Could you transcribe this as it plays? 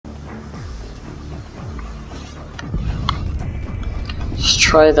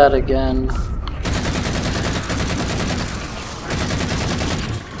try that again.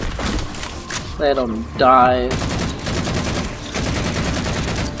 They don't die.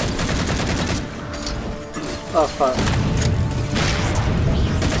 Oh fuck.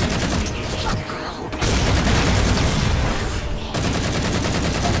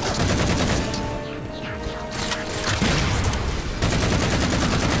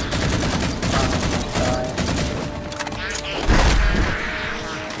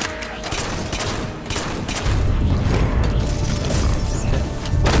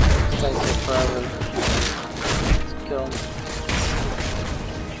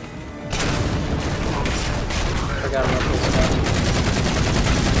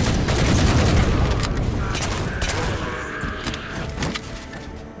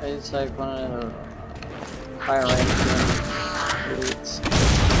 It's like one of the higher ranking elites.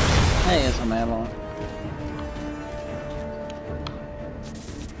 Hey, here's some ammo.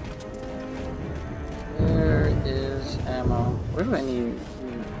 Where is ammo? Where do I need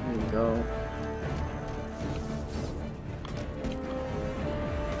to go?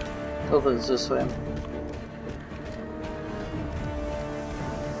 Hopefully it's this way.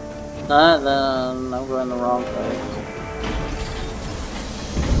 Nah, then I'm going the wrong way.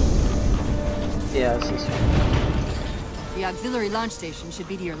 Yeah, it's this way. The auxiliary launch station should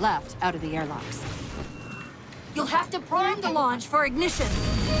be to your left, out of the airlocks. You'll have to prime the launch for ignition.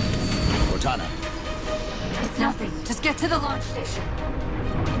 Cortana. It's nothing. Just get to the launch station.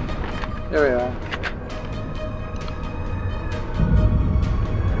 There we are.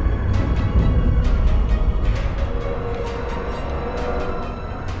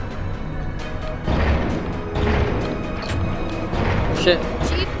 Shit.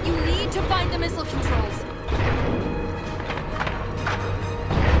 Chief, you need to find the missile controls.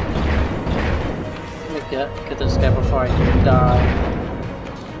 Let me get this guy before I die.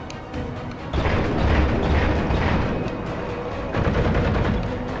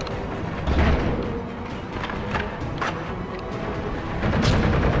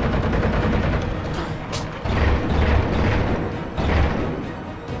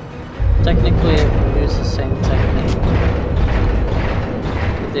 Technically, I can use the same technique.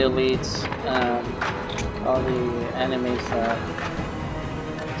 The elites and all the enemies that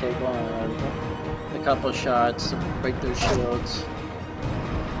take a couple shots to break their shields.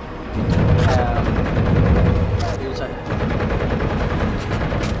 Use a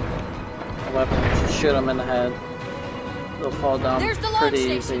weapon to shoot them in the head. They'll fall down pretty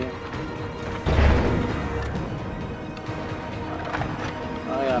easy.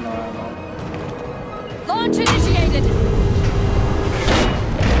 I got no ammo. Launch initiated!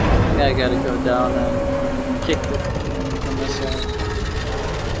 I gotta go down and kick the missile.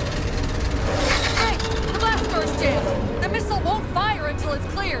 Hey! The blast door's jammed! The missile won't fire until it's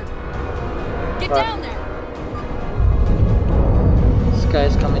cleared! Get down there! This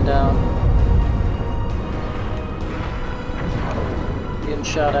guy's coming down. Getting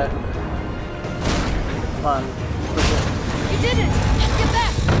shot at. Come on. You did it! Get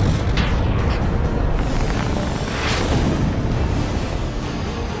back!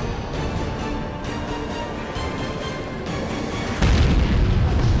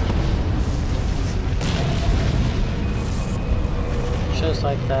 Just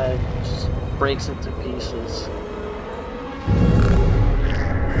like that, it just breaks it to pieces.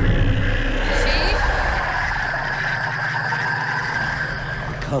 Chief?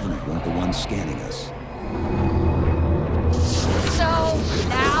 The Covenant weren't the ones scanning us. So,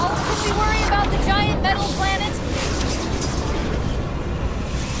 now, can we worry about the giant metal planet?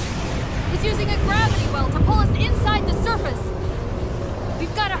 He's using a gravity well to pull us inside the surface.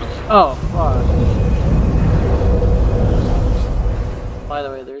 We've got to... Oh, fuck. By the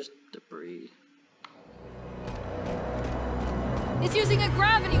way, there's debris. It's using a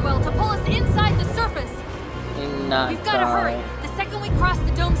gravity well to pull us inside the surface. We've got to hurry. The second we cross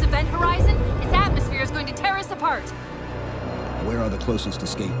the dome's event horizon, its atmosphere is going to tear us apart. Where are the closest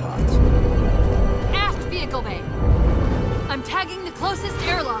escape pods? Aft vehicle bay. I'm tagging the closest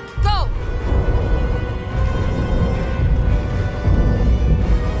airlock. Go!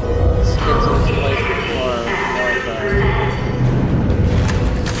 Let's get to this place before more of that.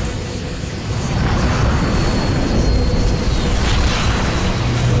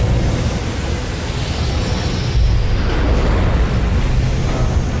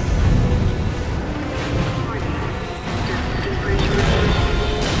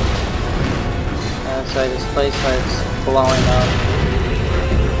 So this place starts blowing up,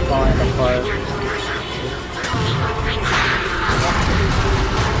 falling apart.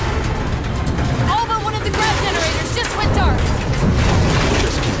 All but one of the grav generators just went dark.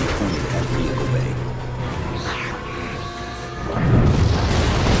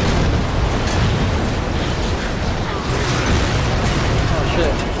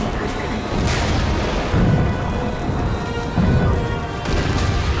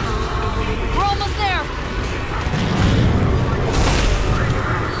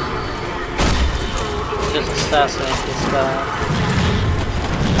 assassinate this guy.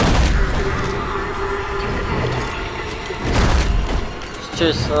 It's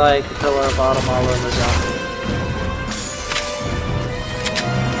just like a pillar of bottom all over down.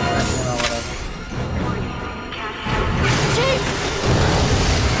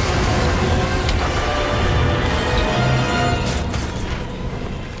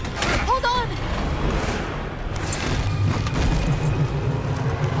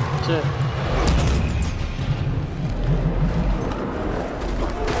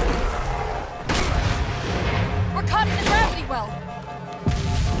 We're caught in the gravity well.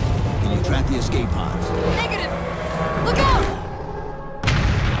 Can you track the escape pods? Negative. Look out!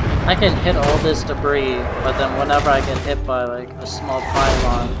 I can hit all this debris, but then whenever I get hit by like a small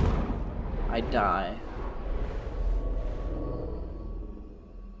pylon, I die.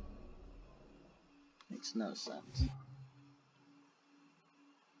 Makes no sense.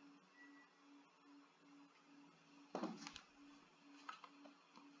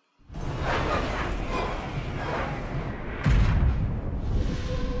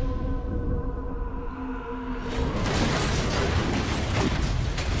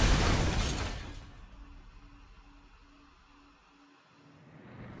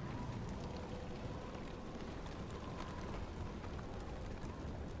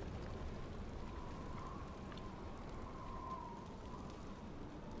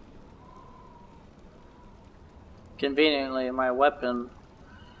 Conveniently, my weapon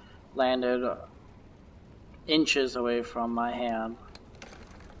landed inches away from my hand.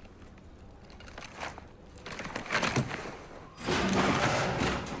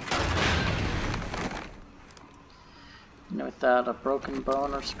 And without a broken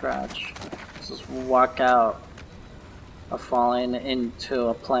bone or scratch, just walk out of falling into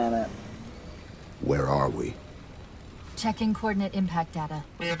a planet. Where are we? Checking coordinate impact data.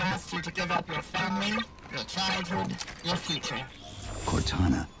 We have asked you to give up your family, your childhood, your future.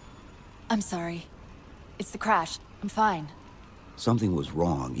 Cortana. I'm sorry. It's the crash. I'm fine. Something was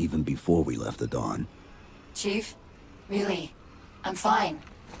wrong even before we left the Dawn. Chief? Really? I'm fine.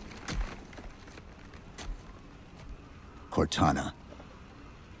 Cortana.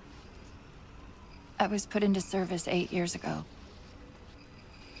 I was put into service 8 years ago.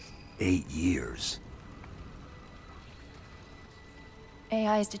 8 years.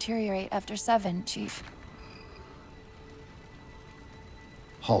 AIs deteriorate after 7, Chief.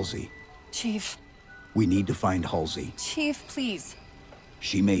 Halsey. Chief. We need to find Halsey. Chief, please.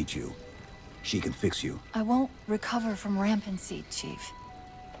 She made you. She can fix you. I won't recover from rampancy, Chief.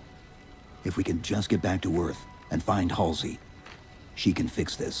 If we can just get back to Earth and find Halsey, she can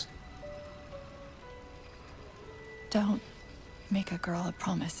fix this. Don't make a girl a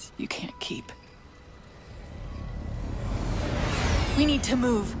promise you can't keep. We need to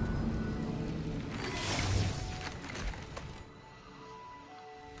move.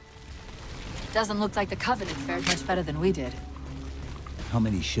 Doesn't look like the Covenant fared much better than we did. How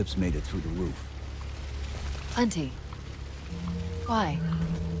many ships made it through the roof? Plenty. Why?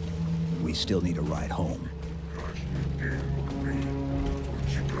 We still need a ride home.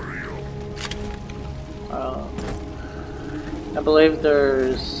 I believe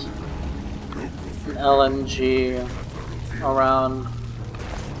there's an LMG around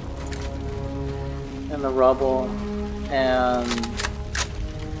in the rubble, and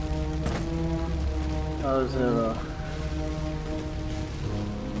was it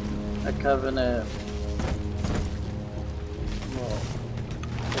a Covenant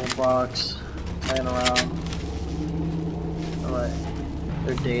little box laying around, or like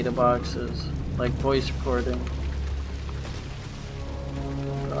their data boxes, like voice recording.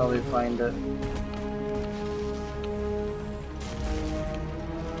 Probably find it.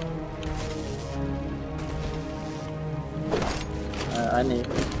 I need to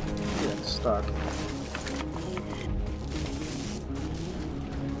get stuck.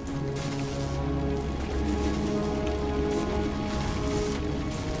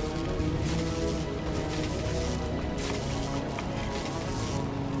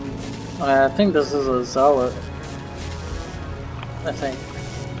 I think this is a Zealot. I think.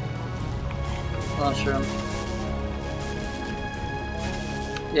 I'm not sure.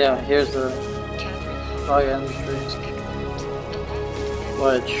 Yeah, here's the fog entry,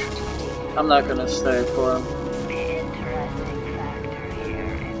 which I'm not gonna stay for.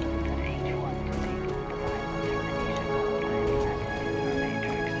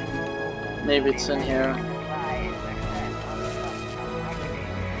 Maybe it's in here.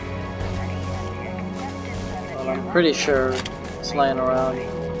 But I'm pretty sure it's laying around.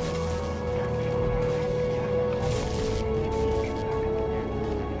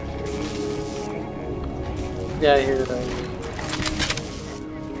 Yeah, I hear that.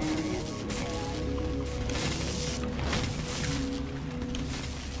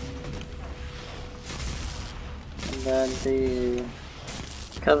 And then the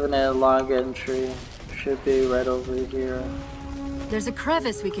Covenant log entry should be right over here. There's a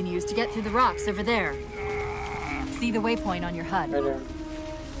crevice we can use to get through the rocks over there. See the waypoint on your HUD. Right there.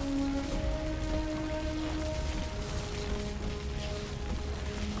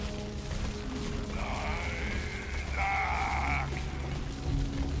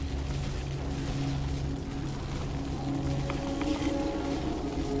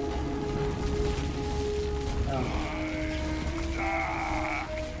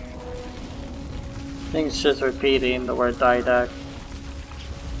 I think it's just repeating the word didact.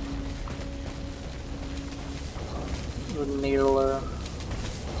 The needler.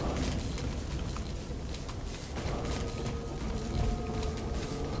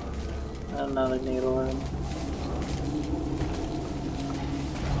 Another needler.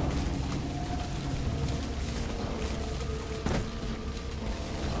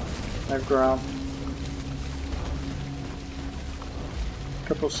 A grump.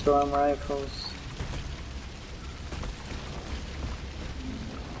 Couple storm rifles.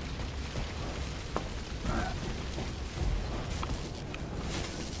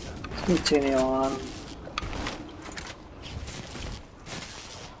 Continue on.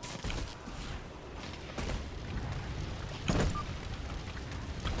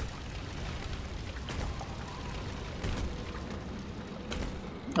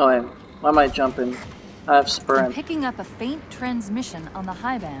 Oh wait, why am I jumping? I have I'm sprint. picking up a faint transmission on the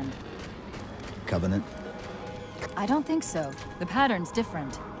high band. Covenant? I don't think so. The pattern's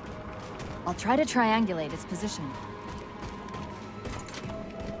different. I'll try to triangulate its position.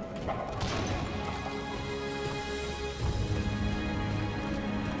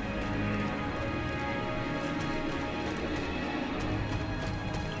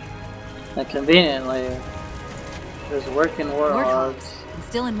 And conveniently, there's working warthogs. And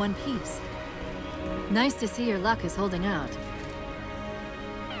still in one piece. Nice to see your luck is holding out.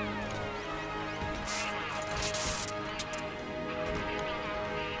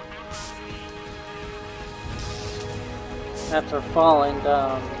 After falling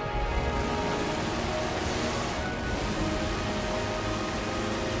down.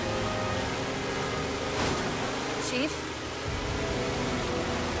 Chief?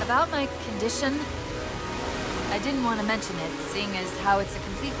 About my condition, I didn't want to mention it, seeing as how it's a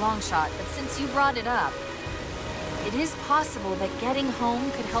complete long shot, but since you brought it up, it is possible that getting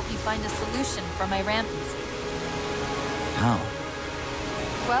home could help you find a solution for my rampancy. How?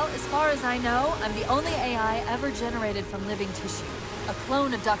 Well, as far as I know, I'm the only AI ever generated from living tissue. A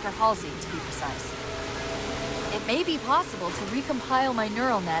clone of Dr. Halsey, to be precise. It may be possible to recompile my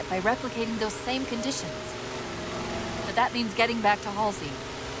neural net by replicating those same conditions. But that means getting back to Halsey.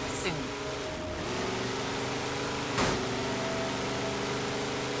 Soon.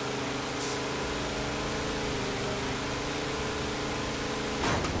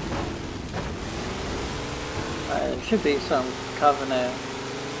 There should be some Covenant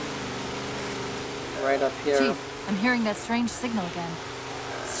right up here. Chief, I'm hearing that strange signal again.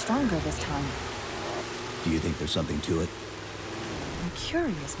 Stronger this time. Do you think there's something to it? I'm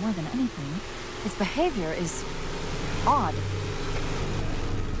curious more than anything. Its behavior is odd.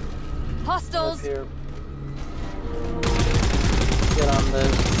 Hostiles! Up here. Get on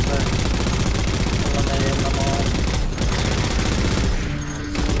this. Start eliminating them all.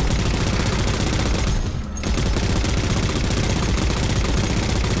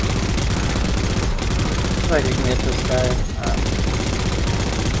 If I can get this guy.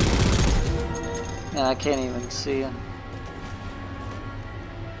 Yeah, I can't even see him.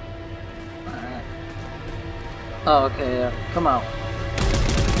 Alright. Oh, okay, yeah. Come out.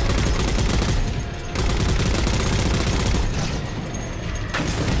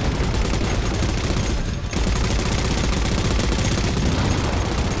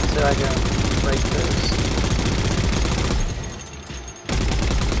 So I can break this.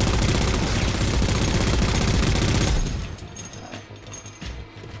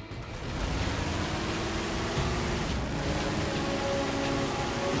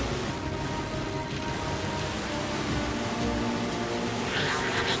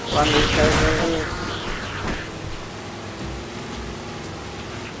 Run these guys right here.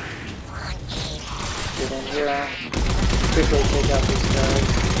 Get in here. Quickly take out these guys.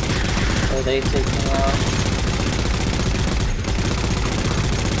 Or they take me out.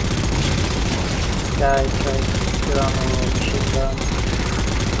 Guy try to get on the little machine gun.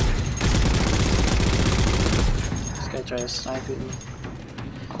 This guy tries to snipe me.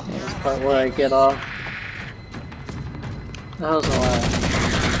 This part where I get off. The hell's alive?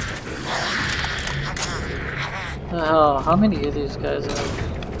 The hell? How many of these guys are?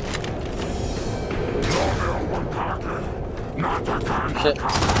 Shit.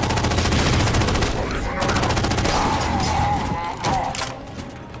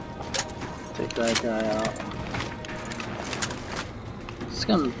 Take that guy out. This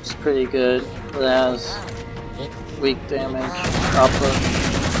gun's pretty good, but it has weak damage output.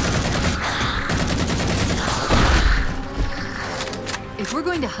 If we're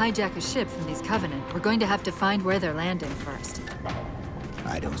going to hijack a ship from these Covenant, we're going to have to find where they're landing first.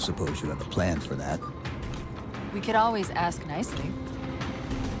 I don't suppose you have a plan for that. We could always ask nicely.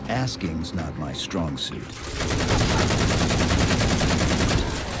 Asking's not my strong suit.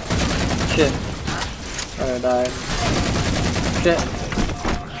 Shit. I died. Shit.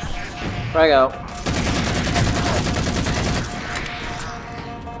 Frag out.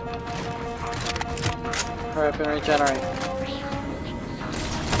 Hurry up and regenerate.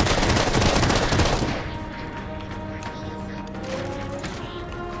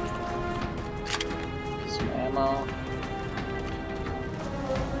 Some ammo.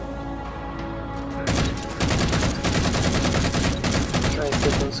 Try to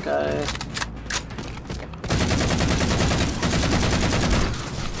get this guy.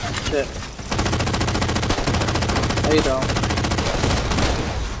 Shit. There you go.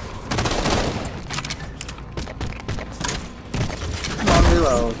 Come on,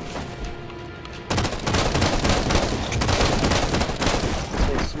 reload.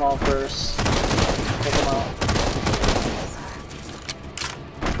 Take small bursts. Take them out.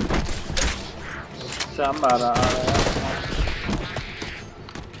 So I'm about out of there.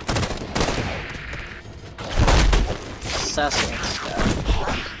 Assassinate this guy.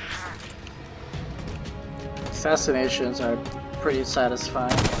 Assassinations are pretty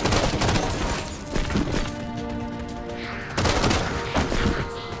satisfying.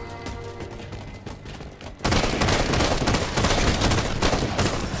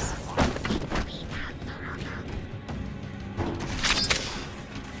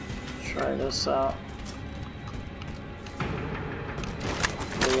 Try this out.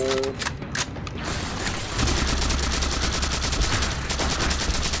 Reload.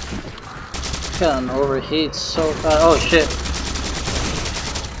 Gun overheats so fast. Oh shit!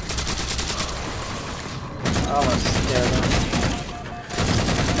 I almost scared him.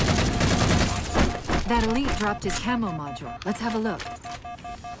 That elite dropped his camo module. Let's have a look.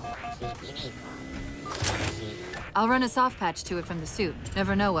 I'll run a soft patch to it from the suit.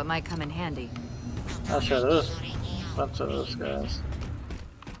 Never know what might come in handy. I'll show this. Bunch of those guys.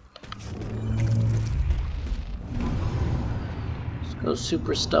 Let's go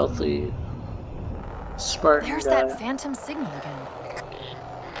super stealthy. Spartan There's guy. that phantom signal again.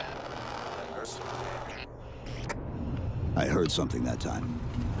 I heard something that time.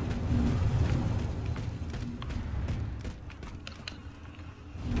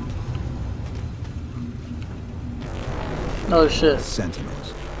 Oh shit.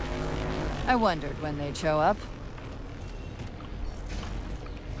 Sentinels. I wondered when they'd show up.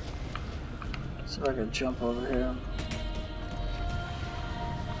 See if I can jump over here.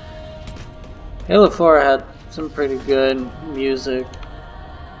 Halo 4 had some pretty good music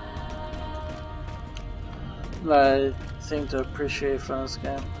that I seem to appreciate from this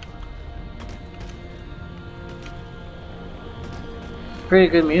game. Pretty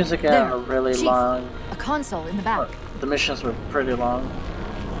good music and There, a really Chief. long. A console in the back. The missions were pretty long.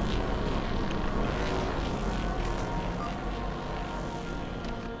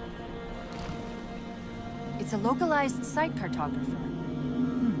 It's a localized site cartographer.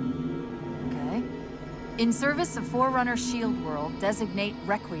 Okay. In service of Forerunner Shield World, designate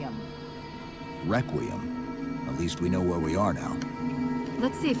Requiem. Requiem. At least we know where we are now.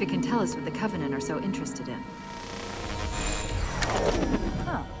 Let's see if it can tell us what the Covenant are so interested in.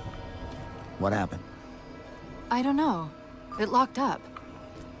 Huh. What happened? I don't know. It locked up.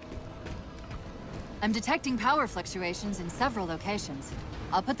 I'm detecting power fluctuations in several locations.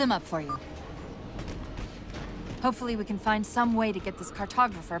 I'll put them up for you. Hopefully we can find some way to get this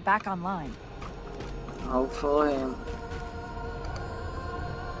cartographer back online. Hopefully.